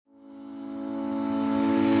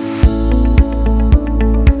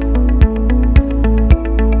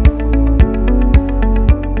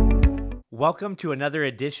Welcome to another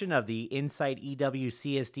edition of the Insight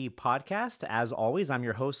EWCSD podcast. As always, I'm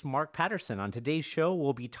your host, Mark Patterson. On today's show,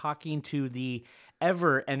 we'll be talking to the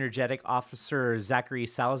ever energetic Officer Zachary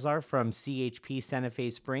Salazar from CHP Santa Fe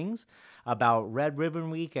Springs about Red Ribbon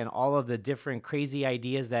Week and all of the different crazy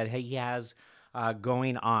ideas that he has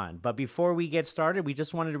going on. But before we get started, we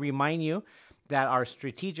just wanted to remind you that our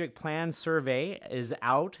strategic plan survey is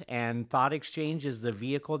out, and Thought Exchange is the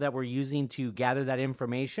vehicle that we're using to gather that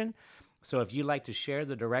information. So if you'd like to share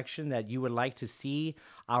the direction that you would like to see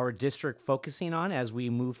our district focusing on as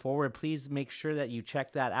we move forward, please make sure that you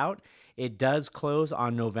check that out. It does close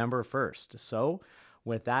on November 1st. So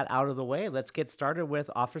with that out of the way, let's get started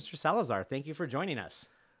with Officer Salazar. Thank you for joining us.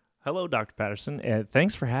 Hello, Dr. Patterson, and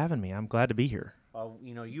thanks for having me. I'm glad to be here. Well,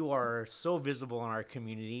 you are so visible in our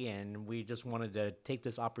community, and we just wanted to take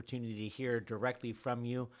this opportunity to hear directly from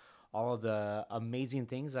you all of the amazing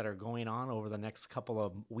things that are going on over the next couple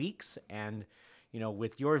of weeks and,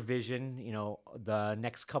 with your vision, the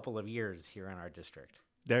next couple of years here in our district.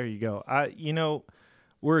 There you go.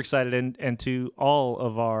 We're excited, and to all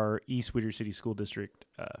of our East Whittier City School District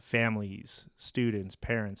families, students,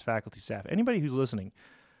 parents, faculty, staff, anybody who's listening,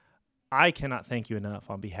 I cannot thank you enough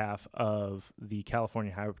on behalf of the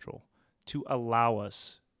California Highway Patrol to allow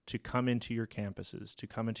us to come into your campuses, to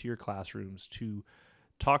come into your classrooms, to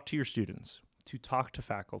talk to your students, to talk to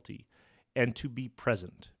faculty, and to be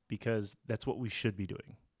present, because that's what we should be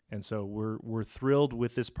doing. And so we're thrilled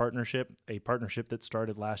with this partnership, a partnership that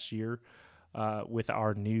started last year with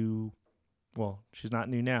our new, well, she's not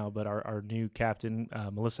new now, but our new captain,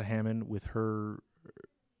 Melissa Hammond, with her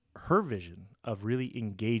vision of really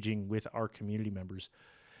engaging with our community members.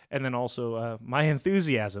 And then also my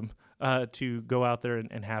enthusiasm to go out there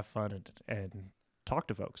and have fun and talk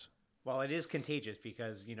to folks. Well, it is contagious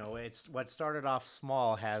because, it's what started off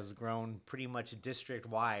small has grown pretty much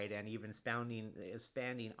district-wide and even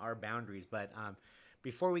expanding our boundaries. But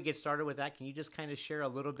before we get started with that, can you just kind of share a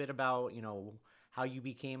little bit about, how you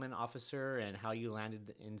became an officer and how you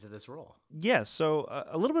landed into this role? Yes, so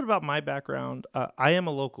a little bit about my background. I am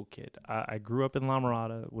a local kid. I grew up in La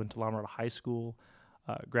Mirada, went to La Mirada High School,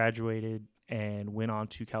 graduated, and went on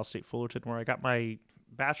to Cal State Fullerton, where I got my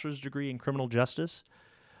bachelor's degree in criminal justice.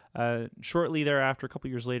 Shortly thereafter, a couple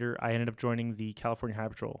years later, I ended up joining the California Highway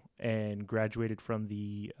Patrol and graduated from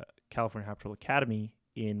the California Highway Patrol Academy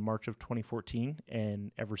in March of 2014,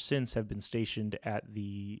 and ever since have been stationed at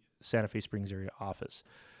the Santa Fe Springs area office.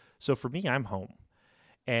 So for me, I'm home,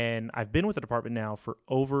 and I've been with the department now for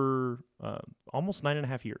over almost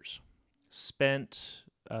 9.5 years.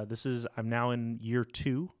 I'm now in year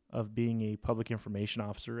 2 of being a public information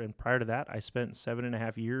officer, and prior to that, I spent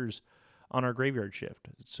 7.5 years on our graveyard shift.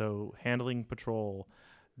 So handling patrol,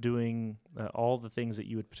 doing all the things that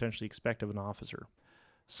you would potentially expect of an officer.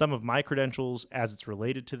 Some of my credentials as it's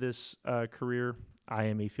related to this career, I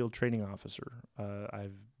am a field training officer.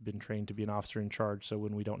 I've been trained to be an officer in charge, so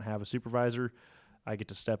when we don't have a supervisor, I get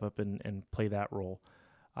to step up and play that role.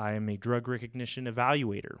 I am a drug recognition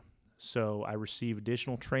evaluator, so I receive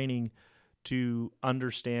additional training to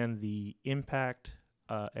understand the impact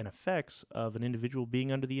and effects of an individual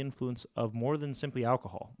being under the influence of more than simply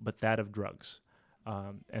alcohol, but that of drugs.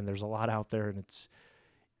 And there's a lot out there, and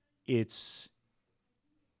it's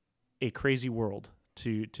a crazy world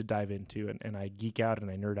to dive into, and I geek out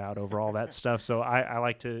and I nerd out over all that stuff. So I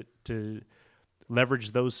like to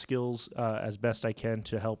leverage those skills as best I can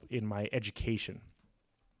to help in my education.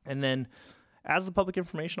 And then as the public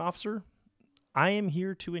information officer, I am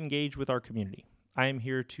here to engage with our community. I am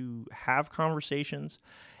here to have conversations,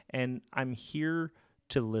 and I'm here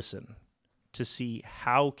to listen, to see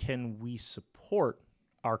how can we support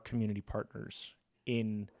our community partners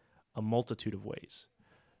in a multitude of ways.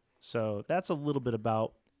 So that's a little bit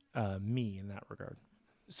about me in that regard.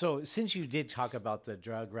 So since you did talk about the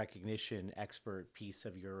drug recognition expert piece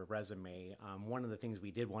of your resume, one of the things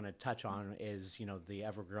we did want to touch on is, the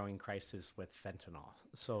ever-growing crisis with fentanyl.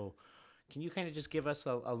 So can you kind of just give us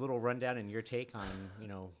a little rundown and your take on,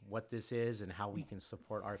 what this is and how we can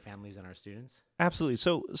support our families and our students? Absolutely.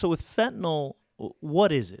 So with fentanyl,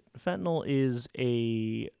 what is it? Fentanyl is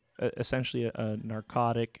essentially a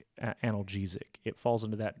narcotic analgesic. It falls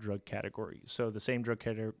into that drug category. So the same drug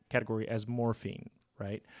category as morphine,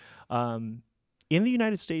 right? In the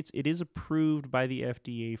United States, it is approved by the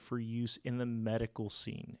FDA for use in the medical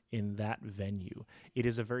scene in that venue. It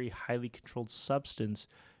is a very highly controlled substance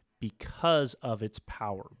because of its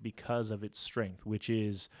power, because of its strength, which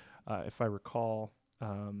is, if I recall,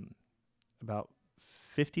 about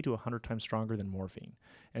 50 to 100 times stronger than morphine.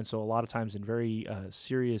 And so a lot of times in very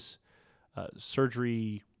serious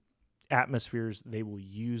surgery atmospheres, they will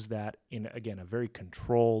use that in, again, a very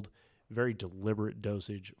controlled, very deliberate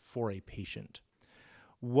dosage for a patient.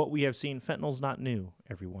 What we have seen, fentanyl's not new,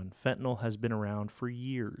 everyone. Fentanyl has been around for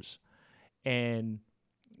years. And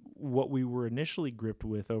what we were initially gripped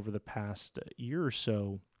with over the past year or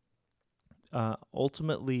so,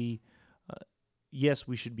 ultimately, yes,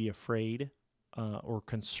 we should be afraid or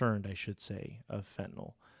concerned, I should say, of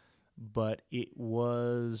fentanyl. But it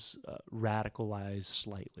was radicalized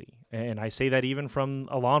slightly. And I say that even from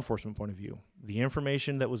a law enforcement point of view. The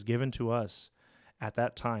information that was given to us at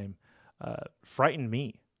that time frightened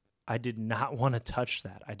me. I did not want to touch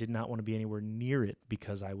that. I did not want to be anywhere near it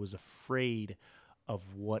because I was afraid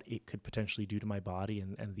of what it could potentially do to my body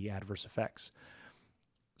and the adverse effects.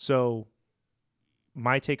 So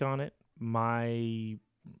my take on it, my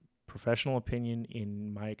professional opinion,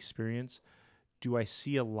 in my experience, do I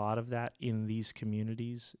see a lot of that in these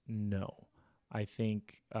communities? No. I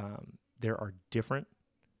think there are different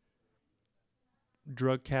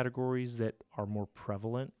drug categories that are more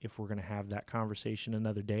prevalent if we're going to have that conversation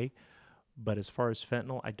another day. But as far as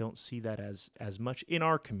fentanyl, I don't see that as much in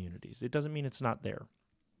our communities. It doesn't mean it's not there.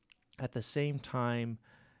 At the same time,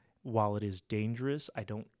 while it is dangerous, I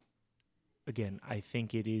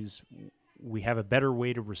think it is, we have a better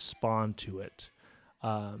way to respond to it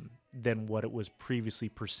than what it was previously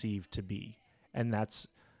perceived to be. And that's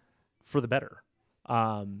for the better.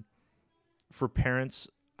 For parents,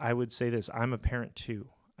 I would say this. I'm a parent too.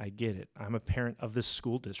 I get it. I'm a parent of this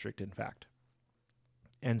school district, in fact.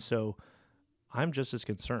 And so I'm just as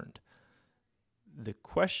concerned. The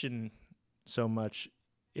question so much,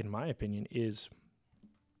 in my opinion, is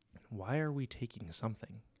why are we taking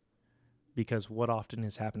something? Because what often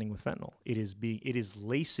is happening with fentanyl? It is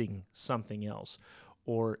lacing something else,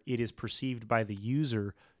 or it is perceived by the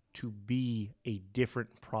user to be a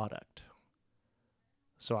different product.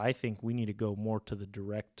 So I think we need to go more to the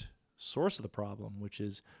direct source of the problem, which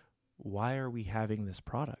is, why are we having this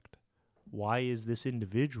product? Why is this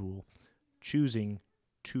individual choosing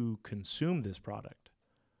to consume this product,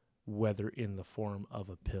 whether in the form of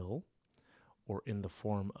a pill or in the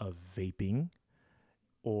form of vaping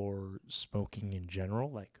or smoking in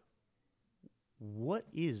general? Like, what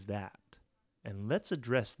is that? And let's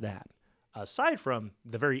address that. Aside from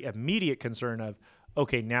the very immediate concern of,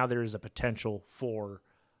 okay, now there is a potential for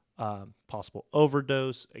possible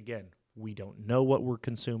overdose. Again, we don't know what we're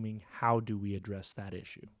consuming. How do we address that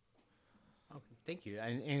issue? Okay, thank you.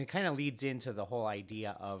 And it kind of leads into the whole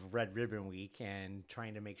idea of Red Ribbon Week and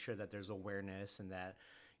trying to make sure that there's awareness and that,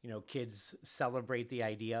 kids celebrate the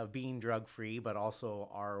idea of being drug-free, but also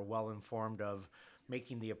are well-informed of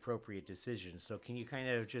making the appropriate decisions. So can you kind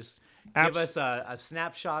of just give us a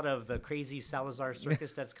snapshot of the crazy Salazar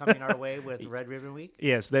circus that's coming our way with Red Ribbon Week?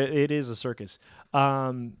 Yes, it is a circus.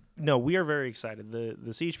 No, we are very excited. The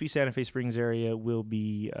CHP Santa Fe Springs area will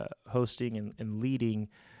be hosting and leading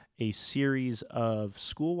a series of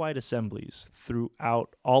school-wide assemblies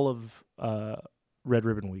throughout all of Red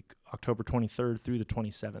Ribbon Week, October 23rd through the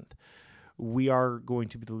 27th. We are going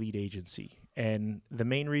to be the lead agency. And the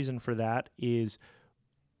main reason for that is,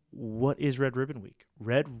 what is Red Ribbon Week?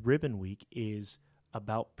 Red Ribbon Week is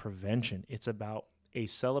about prevention. It's about a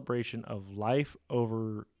celebration of life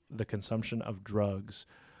over the consumption of drugs.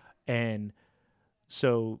 And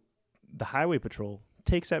so the Highway Patrol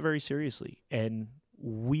takes that very seriously. And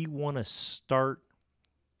we want to start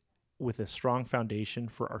with a strong foundation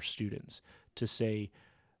for our students to say,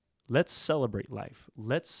 let's celebrate life.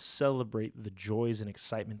 Let's celebrate the joys and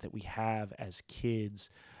excitement that we have as kids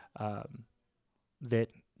that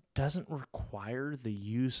doesn't require the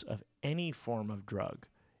use of any form of drug,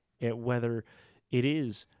 whether it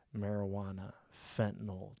is marijuana,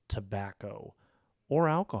 fentanyl, tobacco, or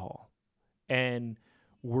alcohol. And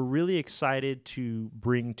we're really excited to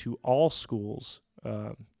bring to all schools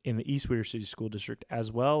in the East Whittier City School District,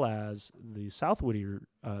 as well as the South Whittier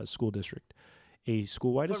School District, a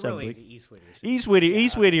school-wide assembly. Really, the East Whittier.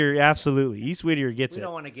 East Whittier, absolutely. East Whittier gets it. We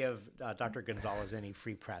don't want to give Dr. Gonzalez any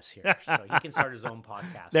free press here, so he can start his own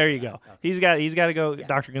podcast. There you go. Okay. He's got to go. Yeah.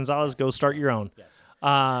 Dr. Gonzalez, go start your own. Yes.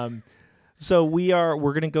 So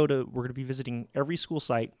we're going to be visiting every school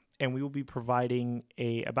site, and we will be providing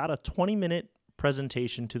about a 20-minute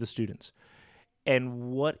presentation to the students.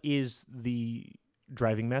 And what is the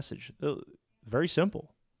driving message? Very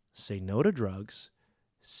simple. Say no to drugs.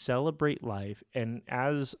 Celebrate life. And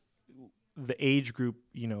as the age group,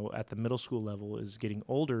 at the middle school level is getting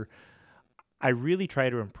older, I really try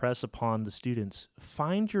to impress upon the students,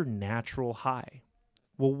 find your natural high.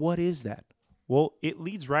 Well, what is that? Well, it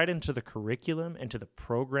leads right into the curriculum and to the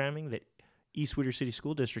programming that East Whittier City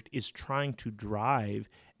School District is trying to drive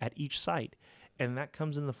at each site. And that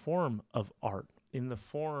comes in the form of art, in the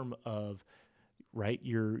form of, right,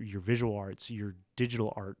 your visual arts, your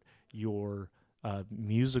digital art, your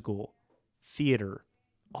musical, theater,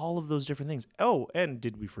 all of those different things. Oh, and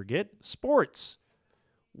did we forget sports?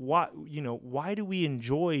 Why do we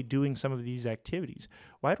enjoy doing some of these activities?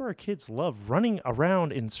 Why do our kids love running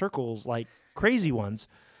around in circles like crazy ones?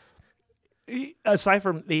 Aside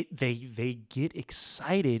from they get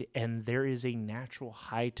excited, and there is a natural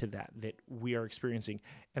high to that we are experiencing.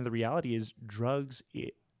 And the reality is drugs,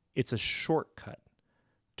 it's a shortcut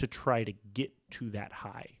to try to get to that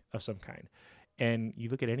high of some kind. And you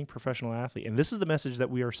look at any professional athlete, and this is the message that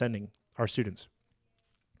we are sending our students.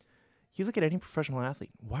 You look at any professional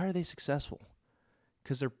athlete, why are they successful?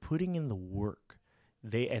 Because they're putting in the work.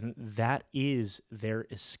 And that is their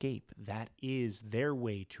escape. That is their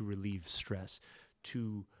way to relieve stress,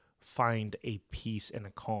 to find a peace and a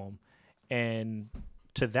calm. And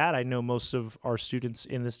to that, I know most of our students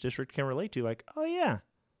in this district can relate to, like, oh yeah,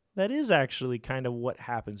 that is actually kind of what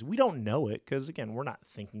happens. We don't know it because, again, we're not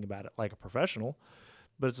thinking about it like a professional,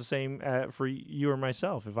 but it's the same for you or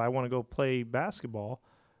myself. If I want to go play basketball,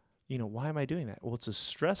 why am I doing that? Well, it's a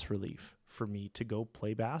stress relief for me to go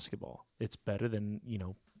play basketball. It's better than,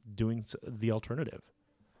 doing the alternative.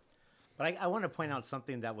 But I want to point out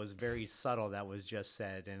something that was very subtle that was just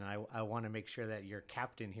said, and I want to make sure that your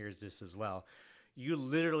captain hears this as well. You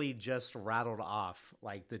literally just rattled off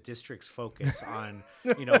like the district's focus on,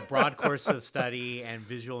 broad course of study and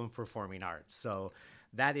visual and performing arts. So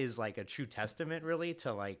that is like a true testament really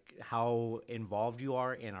to like how involved you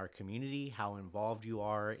are in our community, how involved you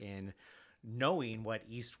are in knowing what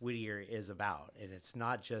East Whittier is about. And it's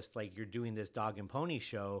not just like you're doing this dog and pony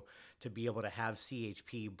show to be able to have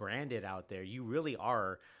CHP branded out there. You really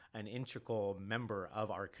are an integral member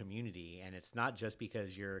of our community. And it's not just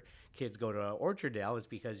because your kids go to Orchardale, it's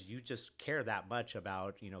because you just care that much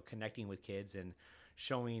about, connecting with kids and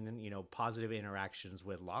showing, positive interactions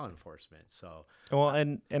with law enforcement. So, well,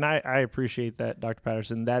 and I appreciate that, Dr.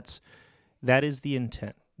 Patterson. That is the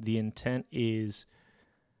intent. The intent is,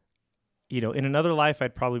 in another life,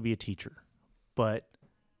 I'd probably be a teacher, but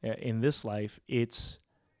in this life, it's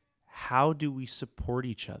how do we support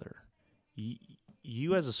each other?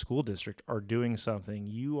 You as a school district are doing something.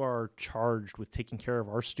 You are charged with taking care of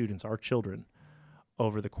our students, our children,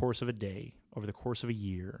 over the course of a day, over the course of a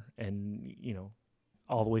year, and,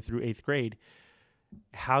 all the way through 8th grade.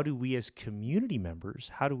 How do we as community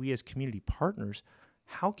members, how do we as community partners,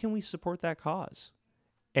 how can we support that cause?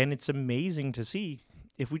 And it's amazing to see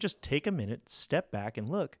if we just take a minute, step back and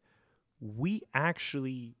look, we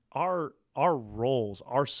actually, our roles,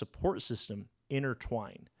 our support system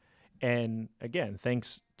intertwine. And again,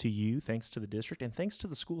 thanks to you, thanks to the district, and thanks to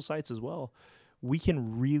the school sites as well, we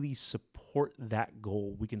can really support that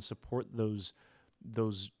goal. We can support those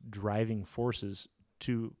driving forces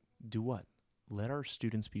to do what? Let our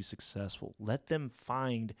students be successful. Let them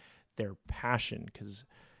find their passion. Because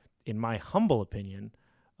in my humble opinion,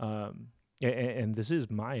 and this is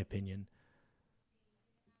my opinion,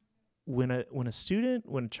 when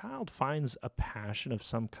a child finds a passion of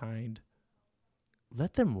some kind,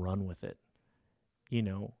 let them run with it.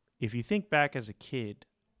 If you think back as a kid,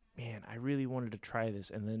 man, I really wanted to try this,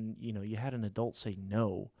 and then, you had an adult say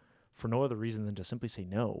no for no other reason than to simply say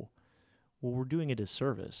no. Well, we're doing a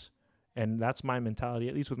disservice. And that's my mentality,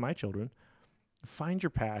 at least with my children. Find your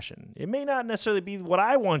passion. It may not necessarily be what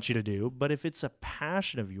I want you to do, but if it's a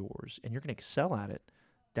passion of yours and you're going to excel at it,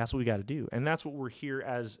 that's what we got to do. And that's what we're here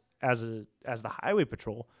as the highway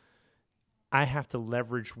patrol. I have to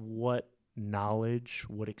leverage what knowledge,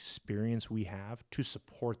 what experience we have to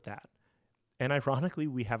support that. And ironically,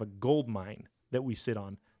 we have a gold mine that we sit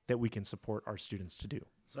on that we can support our students to do.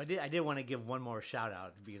 So I did want to give one more shout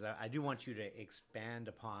out because I do want you to expand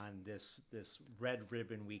upon this Red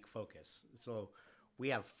Ribbon Week focus. So we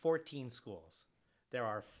have 14 schools. There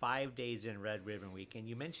are 5 days in Red Ribbon Week,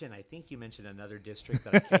 and I think you mentioned another district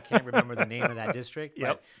that I can't remember the name of that district.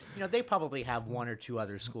 Yep. But they probably have one or two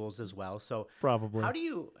other schools as well. So probably how do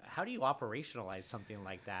you operationalize something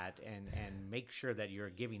like that and make sure that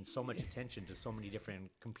you're giving so much attention to so many different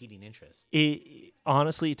competing interests?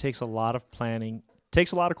 Honestly, it takes a lot of planning.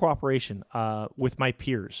 Takes a lot of cooperation with my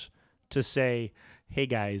peers to say, hey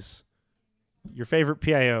guys, your favorite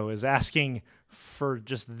PIO is asking for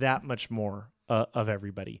just that much more of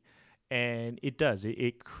everybody. And it does.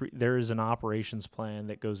 There is an operations plan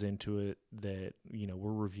that goes into it that,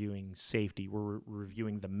 we're reviewing safety, we're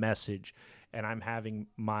reviewing the message, and I'm having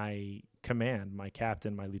my command, my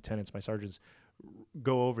captain, my lieutenants, my sergeants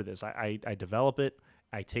go over this. I develop it.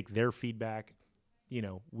 I take their feedback.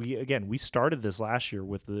 we started this last year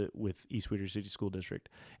with East Whittier City School District,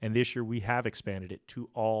 and this year we have expanded it to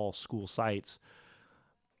all school sites.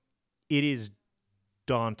 It is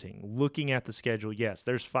daunting looking at the schedule. Yes,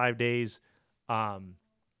 there's 5 days, but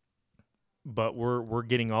we're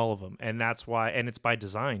getting all of them, and that's why. And it's by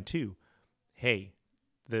design too. Hey,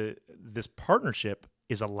 this partnership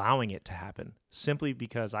is allowing it to happen simply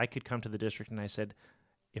because I could come to the district and I said,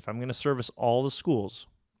 if I'm going to service all the schools,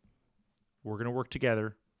 we're going to work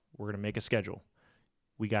together. We're going to make a schedule.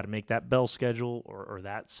 We got to make that bell schedule or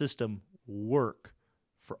that system work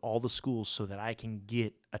for all the schools so that I can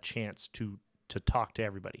get a chance to talk to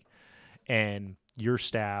everybody. And your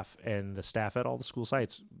staff and the staff at all the school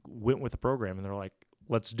sites went with the program, and they're like,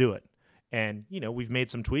 let's do it. And, we've made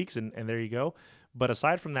some tweaks, and there you go. But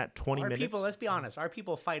aside from that 20 minutes... People, let's be honest, our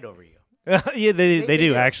people fight over you. Yeah, they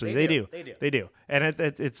do, actually. They do. And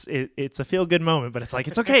it's a feel good moment, but it's like,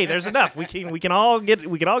 it's okay. There's enough. We can all get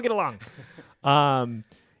along.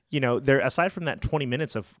 There, aside from that 20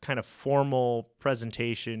 minutes of kind of formal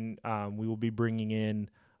presentation, we will be bringing in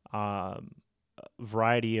a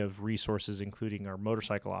variety of resources, including our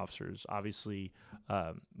motorcycle officers, obviously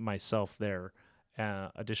myself there,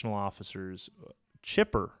 additional officers.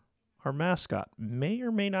 Chipper, our mascot, may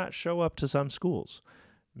or may not show up to some schools,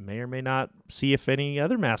 may or may not see if any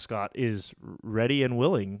other mascot is ready and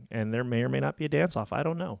willing, and there may or may not be a dance-off. I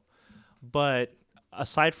don't know. But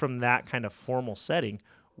aside from that kind of formal setting,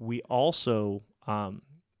 we also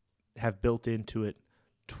have built into it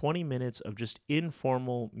 20 minutes of just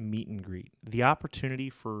informal meet and greet, the opportunity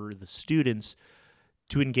for the students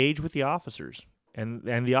to engage with the officers.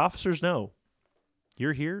 And the officers know,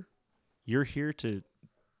 you're here to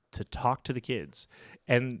talk to the kids.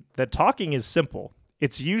 And the talking is simple.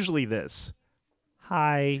 It's usually this: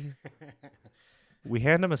 hi. We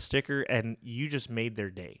hand them a sticker, and you just made their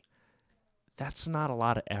day. That's not a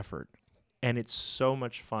lot of effort. And it's so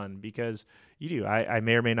much fun because I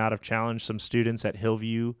may or may not have challenged some students at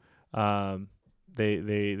Hillview.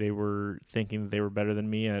 They were thinking that they were better than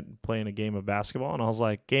me at playing a game of basketball, and I was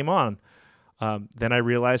like, game on. Then I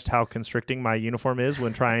realized how constricting my uniform is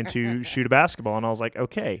when trying to shoot a basketball, and I was like,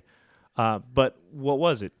 okay. But what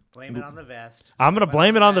was it? Blame it on the vest. I'm going to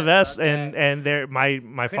blame it on the vest, okay. and there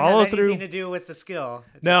my follow through. Anything to do with the skill?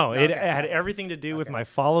 No, it had everything to do with my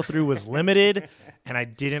follow through was limited, and I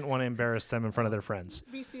didn't want to embarrass them in front of their friends.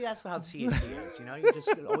 BC, that's how CHP is. You're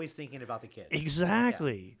just always thinking about the kids.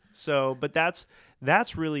 Exactly. Yeah. So, but that's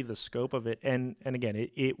really the scope of it, and again,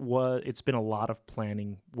 it's been a lot of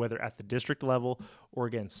planning, whether at the district level or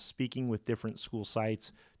again speaking with different school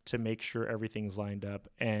sites to make sure everything's lined up.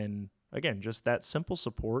 And again, just that simple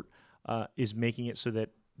support is making it so that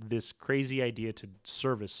this crazy idea to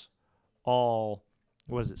service all,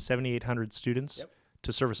 7,800 students? Yep.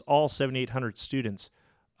 To service all 7,800 students,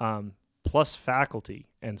 plus faculty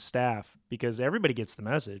and staff, because everybody gets the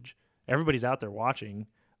message. Everybody's out there watching.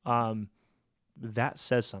 That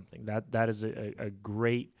says something. That is a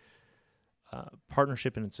great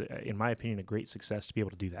partnership, and it's, in my opinion, a great success to be able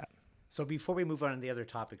to do that. So before we move on to the other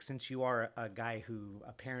topic, since you are a guy who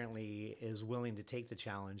apparently is willing to take the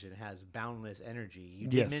challenge and has boundless energy, you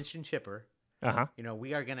did mention Chipper. Uh-huh.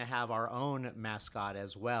 We are going to have our own mascot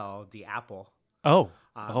as well, the Apple.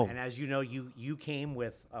 And as you know, you came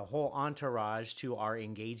with a whole entourage to our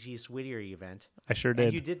Engage East Whittier event. I sure did.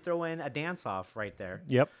 And you did throw in a dance-off right there.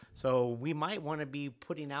 Yep. So we might want to be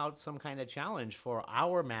putting out some kind of challenge for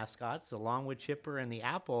our mascots, along with Chipper and the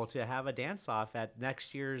Apple, to have a dance-off at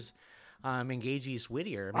next year's Engage East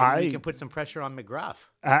Whittier. Maybe we can put some pressure on McGruff.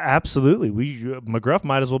 Absolutely. McGruff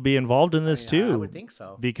might as well be involved in this too. I would think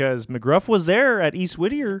so. Because McGruff was there at East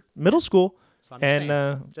Whittier Middle School. So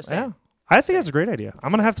I'm just saying. Yeah. I think that's a great idea. I'm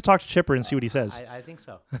going to have to talk to Chipper and see what he says. I think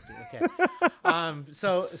so. Okay.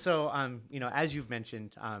 As you've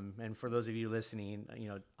mentioned, and for those of you listening,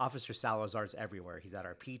 Officer Salazar's everywhere. He's at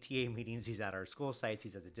our PTA meetings. He's at our school sites.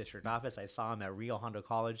 He's at the district office. I saw him at Rio Hondo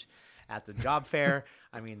College at the job fair.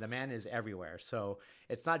 I mean, the man is everywhere. So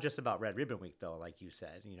it's not just about Red Ribbon Week, though, like you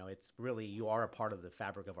said. It's really, you are a part of the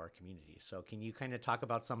fabric of our community. So can you kind of talk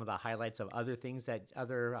about some of the highlights of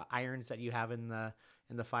other irons that you have in the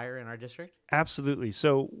fire in our district? Absolutely.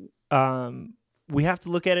 So we have to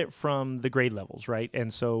look at it from the grade levels, right?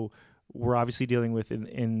 And so we're obviously dealing with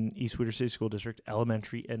in East Whittier City School District,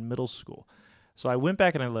 elementary and middle school. So I went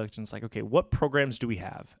back and I looked, and it's like, okay, what programs do we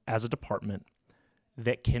have as a department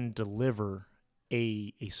that can deliver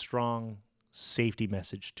a strong safety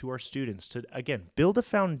message to our students to, again, build a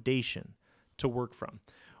foundation to work from?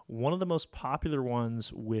 One of the most popular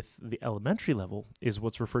ones with the elementary level is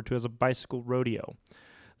what's referred to as a bicycle rodeo.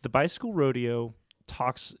 The bicycle rodeo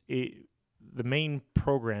the main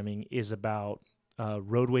programming is about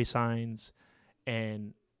roadway signs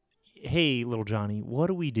and, hey, little Johnny, what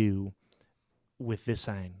do we do with this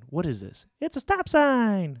sign? What is this? It's a stop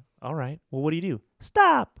sign. All right. Well, what do you do?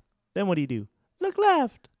 Stop. Then what do you do? Look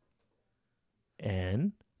left.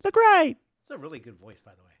 And look right. It's a really good voice,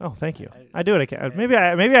 by the way. Oh, thank you. I do it. Maybe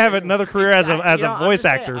I have another career as a voice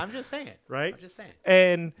actor. I'm just saying. Right? I'm just saying.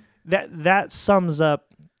 And that sums up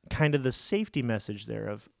kind of the safety message there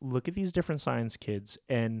of, look at these different signs, kids,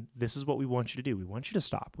 and this is what we want you to do. We want you to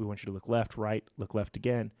stop. We want you to look left, right, look left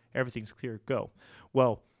again. Everything's clear. Go.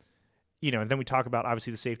 Well, and then we talk about,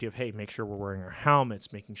 obviously, the safety of, hey, make sure we're wearing our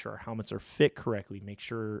helmets, making sure our helmets are fit correctly, make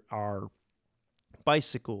sure our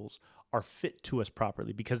bicycles are fit to us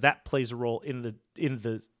properly, because that plays a role in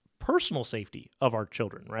the personal safety of our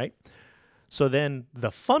children, right? So then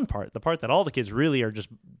the fun part, the part that all the kids really are just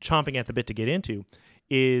chomping at the bit to get into,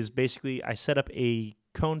 is basically I set up a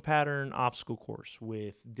cone pattern obstacle course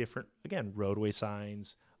with different, again, roadway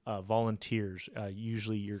signs, volunteers.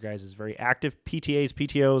 Usually your guys' very active PTAs,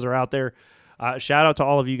 PTOs are out there. Shout out to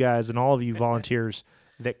all of you guys and all of you volunteers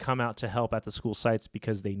that come out to help at the school sites,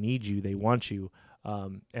 because they need you, they want you.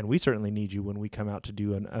 And we certainly need you when we come out to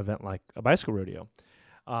do an event like a bicycle rodeo.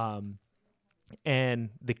 And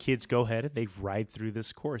the kids go ahead and they ride through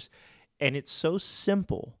this course. And it's so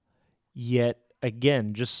simple, yet,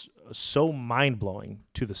 again, just so mind-blowing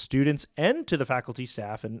to the students and to the faculty,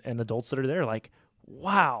 staff, and adults that are there. Like,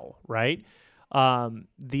 wow, right?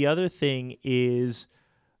 The other thing is,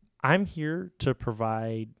 I'm here to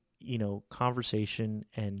provide, conversation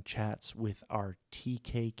and chats with our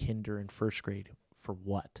TK, kinder, and first grade. For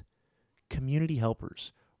what? Community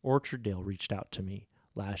helpers. Orchard-Dale reached out to me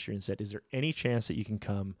last year and said, is there any chance that you can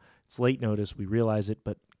come? It's late notice, we realize it,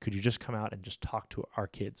 but could you just come out and just talk to our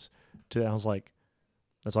kids? I was like,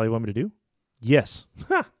 that's all you want me to do? Yes.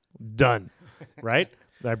 Done. Right?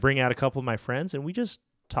 I bring out a couple of my friends and we just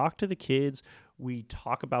talk to the kids. We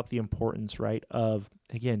talk about the importance, right, of,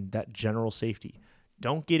 again, that general safety.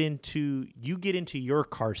 Get into your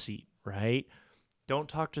car seat, right? Don't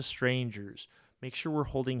talk to strangers. Make sure we're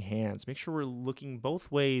holding hands. Make sure we're looking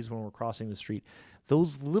both ways when we're crossing the street.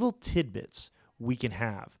 Those little tidbits we can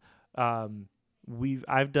have.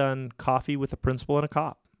 I've done coffee with a principal and a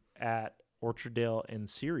cop at Orchard-Dale and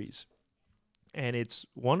Ceres. And it's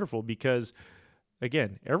wonderful because,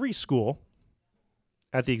 again, every school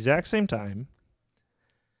at the exact same time,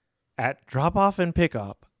 at drop-off and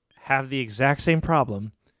pickup, have the exact same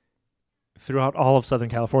problem throughout all of Southern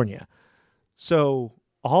California. So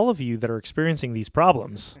all of you that are experiencing these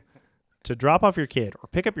problems, to drop off your kid or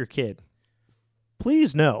pick up your kid,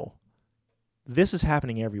 please know this is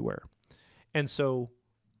happening everywhere. And so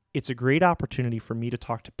it's a great opportunity for me to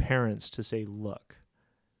talk to parents to say, look,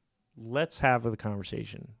 let's have the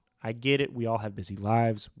conversation. I get it. We all have busy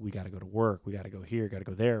lives. We got to go to work. We got to go here, got to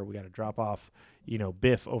go there. We got to drop off,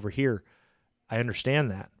 Biff over here. I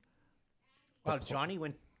understand that. Well, Johnny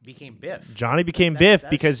became Biff. Johnny became Biff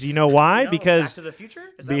because you know why? Because Back to the Future?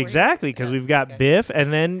 Exactly, because we've got Biff,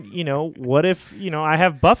 and then what if I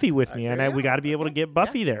have Buffy with me, and we got to be able to get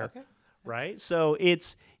Buffy there, right? So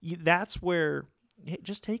that's where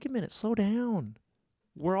just take a minute, slow down.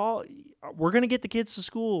 We're gonna get the kids to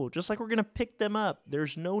school just like we're gonna pick them up.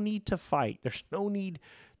 There's no need to fight. There's no need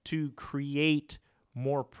to create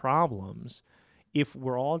more problems if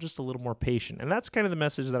we're all just a little more patient. And that's kind of the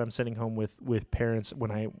message that I'm sending home with parents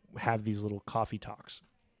when I have these little coffee talks.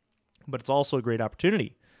 But it's also a great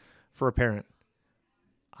opportunity for a parent.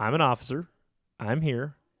 I'm an officer. I'm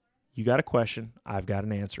here. You got a question. I've got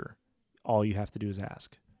an answer. All you have to do is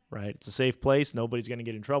ask, right? It's a safe place. Nobody's going to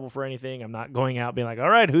get in trouble for anything. I'm not going out being like, all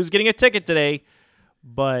right, who's getting a ticket today?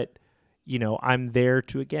 But, I'm there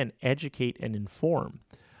to, again, educate and inform.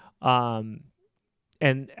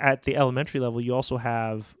 And at the elementary level, you also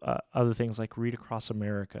have other things like Read Across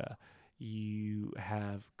America. You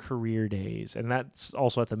have career days, and that's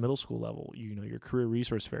also at the middle school level. Your career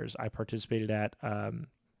resource fairs. I participated at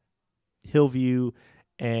Hillview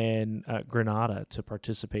and Granada to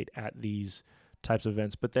participate at these types of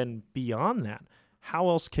events. But then beyond that, how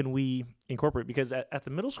else can we incorporate? Because at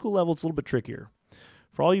the middle school level, it's a little bit trickier.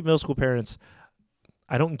 For all you middle school parents,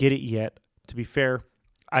 I don't get it yet. To be fair,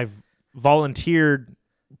 I've volunteered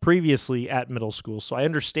previously at middle school, so I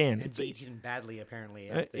understand. It's eaten badly apparently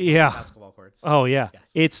at the basketball courts. Oh yeah,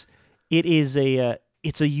 yes.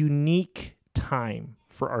 It's a unique time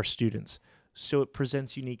for our students, so it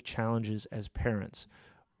presents unique challenges as parents.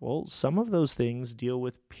 Well, some of those things deal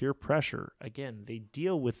with peer pressure. Again, they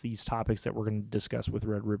deal with these topics that we're going to discuss with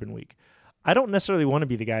Red Ribbon Week. I don't necessarily want to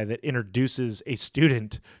be the guy that introduces a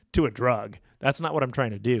student to a drug. That's not what I'm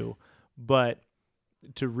trying to do. But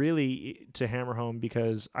to hammer home,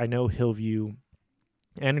 because I know Hillview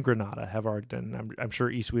and Granada have already done, I'm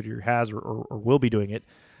sure East Whittier has or will be doing it,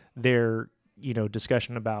 their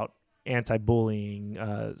discussion about anti-bullying,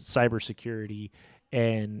 cybersecurity,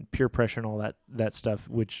 and peer pressure and all that stuff,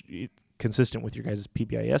 which consistent with your guys'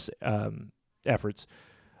 PBIS efforts.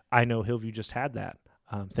 I know Hillview just had that.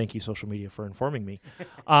 Thank you, social media, for informing me.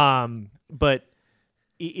 But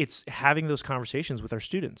it's having those conversations with our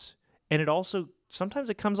students, and it also sometimes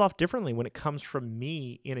it comes off differently when it comes from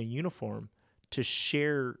me in a uniform to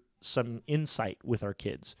share some insight with our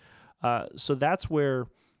kids. So that's where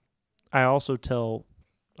I also tell,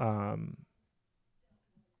 I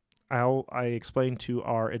explain to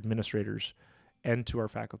our administrators and to our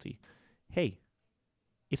faculty, hey,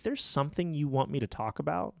 if there's something you want me to talk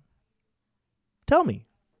about, tell me,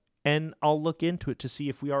 and I'll look into it to see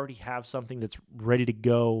if we already have something that's ready to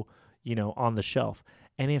go, on the shelf.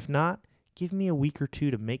 And if not, give me a week or two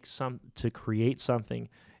to create something,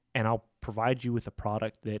 and I'll provide you with a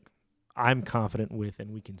product that I'm confident with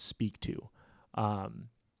and we can speak to.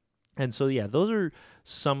 And so, yeah, those are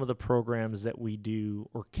some of the programs that we do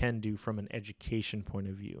or can do from an education point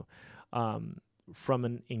of view. From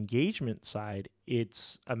an engagement side,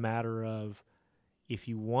 it's a matter of, if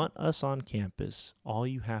you want us on campus, all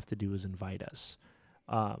you have to do is invite us.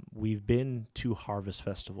 We've been to harvest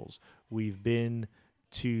festivals. We've been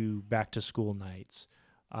to back to school nights,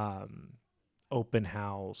 open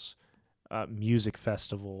house, music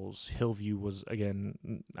festivals. Hillview was,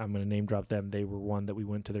 again, I'm going to name drop them. They were one that we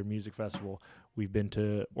went to their music festival. We've been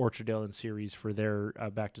to Orchardale and Ceres for their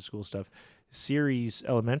back to school stuff. Ceres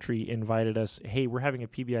Elementary invited us, hey, we're having a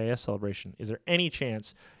PBIS celebration. Is there any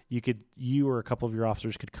chance you or a couple of your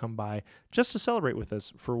officers could come by just to celebrate with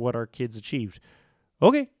us for what our kids achieved?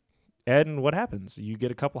 Okay. And what happens? You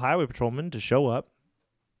get a couple highway patrolmen to show up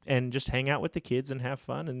and just hang out with the kids and have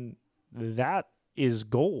fun. And that is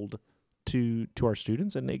gold to our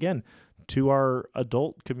students. And again, to our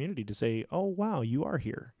adult community to say, oh, wow, you are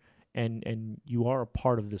here and you are a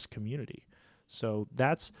part of this community. So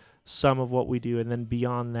that's some of what we do. And then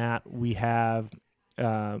beyond that, we have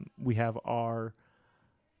our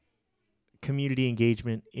community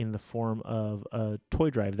engagement in the form of a toy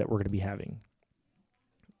drive that we're going to be having.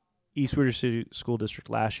 East Whittier City School District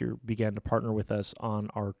last year began to partner with us on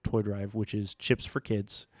our toy drive, which is Chips for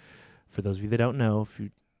Kids. For those of you that don't know, if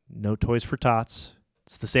you know Toys for Tots,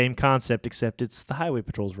 it's the same concept, except it's the Highway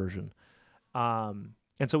Patrol's version.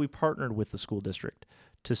 And so we partnered with the school district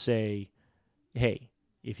to say, hey,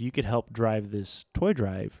 if you could help drive this toy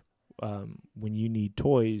drive, when you need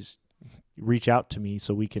toys, reach out to me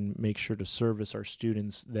so we can make sure to service our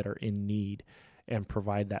students that are in need and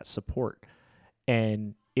provide that support.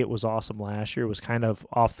 And it was awesome last year. It was kind of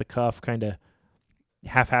off the cuff, kind of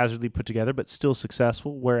haphazardly put together, but still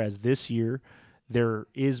successful. Whereas this year, there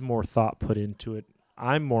is more thought put into it.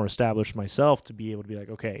 I'm more established myself to be able to be like,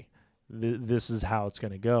 okay, this is how it's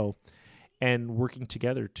going to go. And working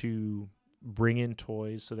together to bring in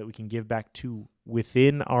toys so that we can give back to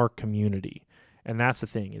within our community. And that's the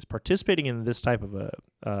thing, is participating in this type of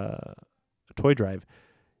a toy drive,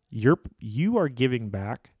 you are giving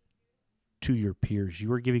back to your peers.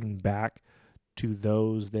 You are giving back to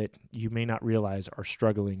those that you may not realize are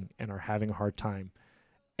struggling and are having a hard time.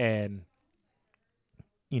 And,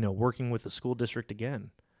 working with the school district again,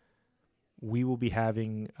 we will be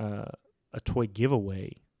having a toy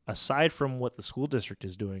giveaway. Aside from what the school district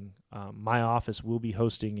is doing, my office will be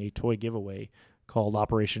hosting a toy giveaway called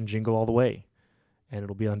Operation Jingle All the Way. And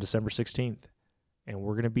it'll be on December 16th. And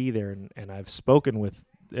we're going to be there. And I've spoken with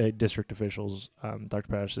district officials, Dr.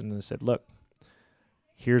 Patterson, and I said, look,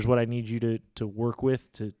 here's what I need you to work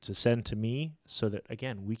with, to send to me so that,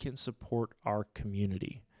 again, we can support our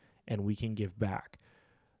community and we can give back.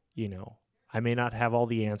 I may not have all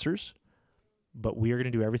the answers, but we are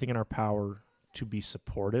going to do everything in our power to be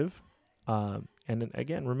supportive. And then,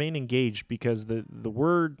 again, remain engaged, because the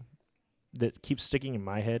word that keeps sticking in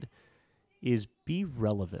my head is be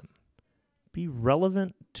relevant. Be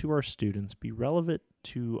relevant to our students. Be relevant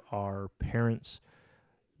to our parents.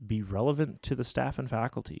 Be relevant to the staff and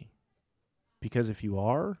faculty. Because if you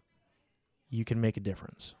are, you can make a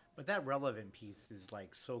difference. But that relevant piece is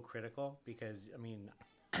like so critical, because,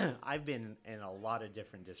 I've been in a lot of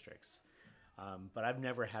different districts, but I've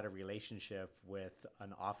never had a relationship with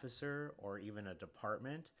an officer or even a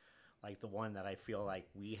department like the one that I feel like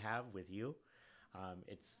we have with you.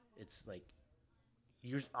 It's like,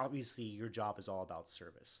 obviously your job is all about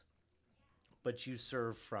service, but you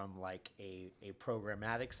serve from like a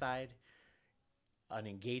programmatic side, an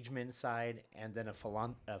engagement side, and then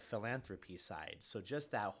a philanthropy side. So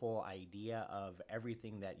just that whole idea of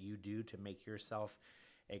everything that you do to make yourself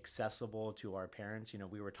accessible to our parents.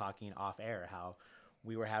 We were talking off air how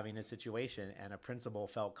we were having a situation and a principal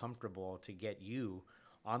felt comfortable to get you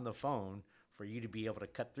on the phone for you to be able to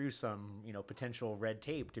cut through some, potential red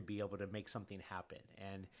tape to be able to make something happen.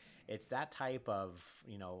 And it's that type of,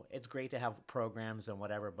 it's great to have programs and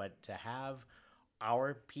whatever, but to have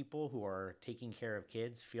our people who are taking care of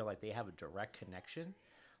kids feel like they have a direct connection,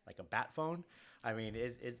 like a bat phone. I mean,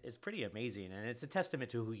 it's pretty amazing, and it's a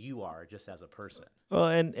testament to who you are just as a person. Well,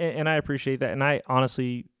 and I appreciate that, and I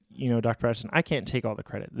honestly, Dr. Patterson, I can't take all the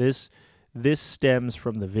credit. This stems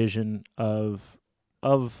from the vision of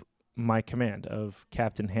my command, of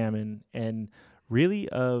Captain Hammond, and really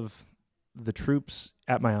of the troops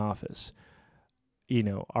at my office.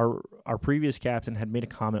 Our previous captain had made a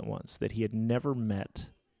comment once that he had never met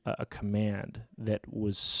a command that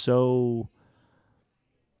was so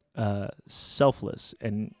selfless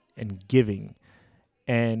and giving.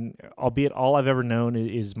 And albeit all I've ever known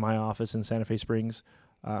is my office in Santa Fe Springs,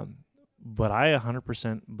 but I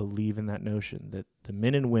 100% believe in that notion that the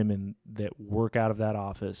men and women that work out of that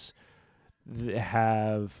office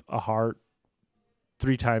have a heart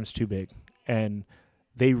 3 times too big, and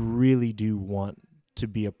they really do want to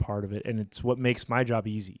be a part of it. And it's what makes my job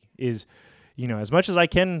easy is, as much as I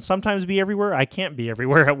can sometimes be everywhere, I can't be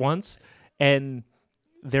everywhere at once. And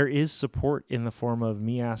there is support in the form of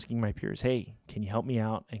me asking my peers, hey, can you help me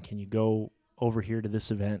out? And can you go over here to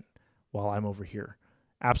this event while I'm over here?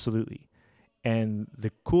 Absolutely. And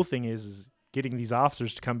the cool thing is getting these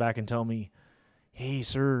officers to come back and tell me, hey,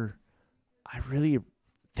 sir, I really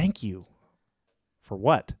thank you. For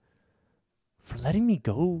what? For letting me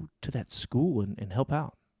go to that school and help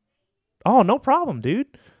out. Oh, no problem,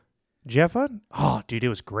 dude. Did you have fun? Oh, dude, it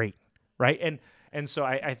was great. Right? And so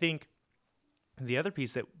I think the other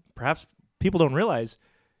piece that perhaps people don't realize,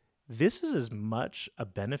 this is as much a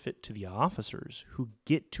benefit to the officers who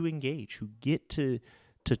get to engage, who get to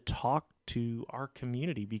talk to our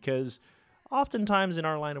community, because oftentimes in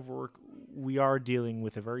our line of work, we are dealing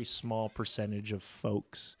with a very small percentage of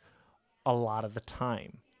folks a lot of the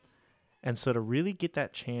time. And so to really get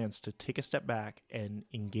that chance to take a step back and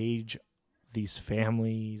engage these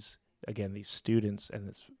families, again, these students and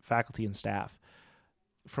this faculty and staff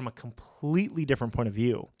from a completely different point of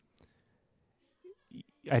view,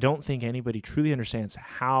 I don't think anybody truly understands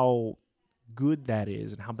how good that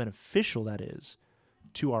is and how beneficial that is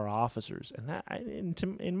to our officers. And that,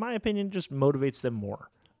 in my opinion, just motivates them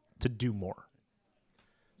more to do more.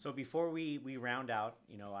 So before we round out,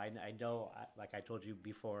 I know, like I told you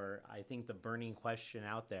before, I think the burning question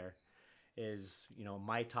out there is,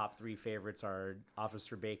 my top 3 favorites are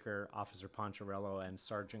Officer Baker, Officer Poncherello, and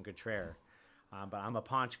Sergeant Cottrell. But I'm a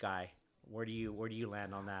Ponch guy. Where do you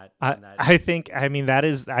land on that?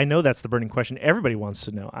 I know that's the burning question everybody wants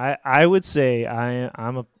to know. I would say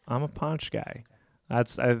I'm a Ponch guy. I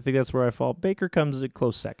think that's where I fall. Baker comes a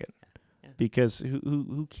close second. Because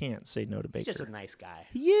who can't say no to Baker? He's just a nice guy.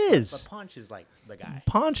 He is. But Ponch is like the guy.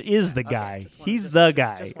 Ponch is the guy. He's the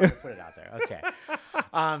guy. Just want to put it out there. Okay.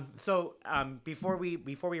 So before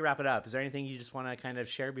we wrap it up, is there anything you just want to kind of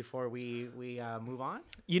share before we move on?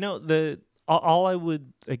 All I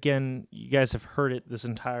would, again, you guys have heard it this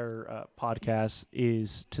entire podcast,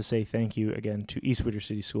 is to say thank you again to East Whittier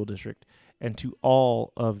City School District and to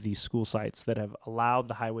all of these school sites that have allowed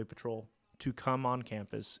the Highway Patrol to come on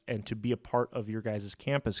campus and to be a part of your guys'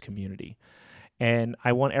 campus community. And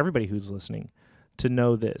I want everybody who's listening to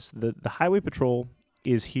know this. The Highway Patrol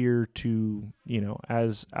is here to,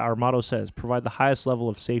 as our motto says, provide the highest level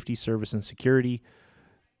of safety, service, and security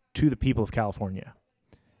to the people of California.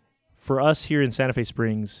 For us here in Santa Fe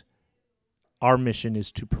Springs, our mission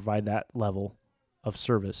is to provide that level of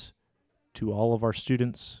service to all of our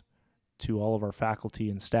students, to all of our faculty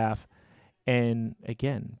and staff, and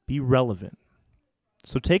again, be relevant.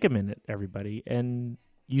 So take a minute, everybody, and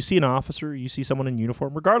you see an officer, you see someone in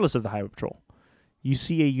uniform, regardless of the Highway Patrol, you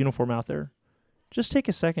see a uniform out there, just take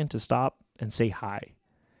a second to stop and say hi.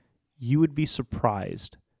 You would be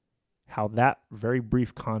surprised how that very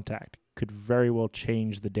brief contact could very well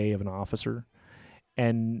change the day of an officer.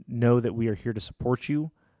 And know that we are here to support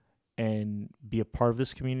you and be a part of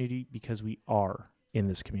this community, because we are in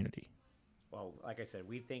this community. Well, like I said,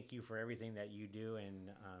 we thank you for everything that you do and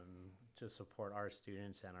to support our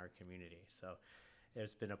students and our community. So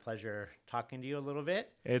it's been a pleasure talking to you a little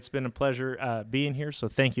bit. It's been a pleasure being here. So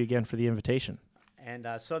thank you again for the invitation. And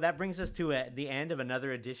so that brings us to the end of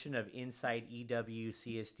another edition of Inside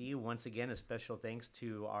EWCSD. Once again, a special thanks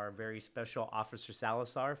to our very special Officer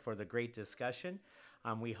Salazar for the great discussion.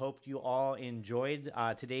 We hope you all enjoyed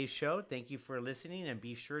today's show. Thank you for listening, and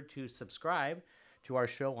be sure to subscribe to our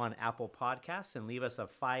show on Apple Podcasts and leave us a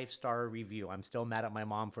 5-star review. I'm still mad at my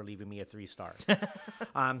mom for leaving me a 3-star.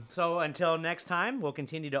 So until next time, we'll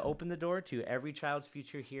continue to open the door to every child's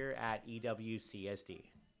future here at EWCSD.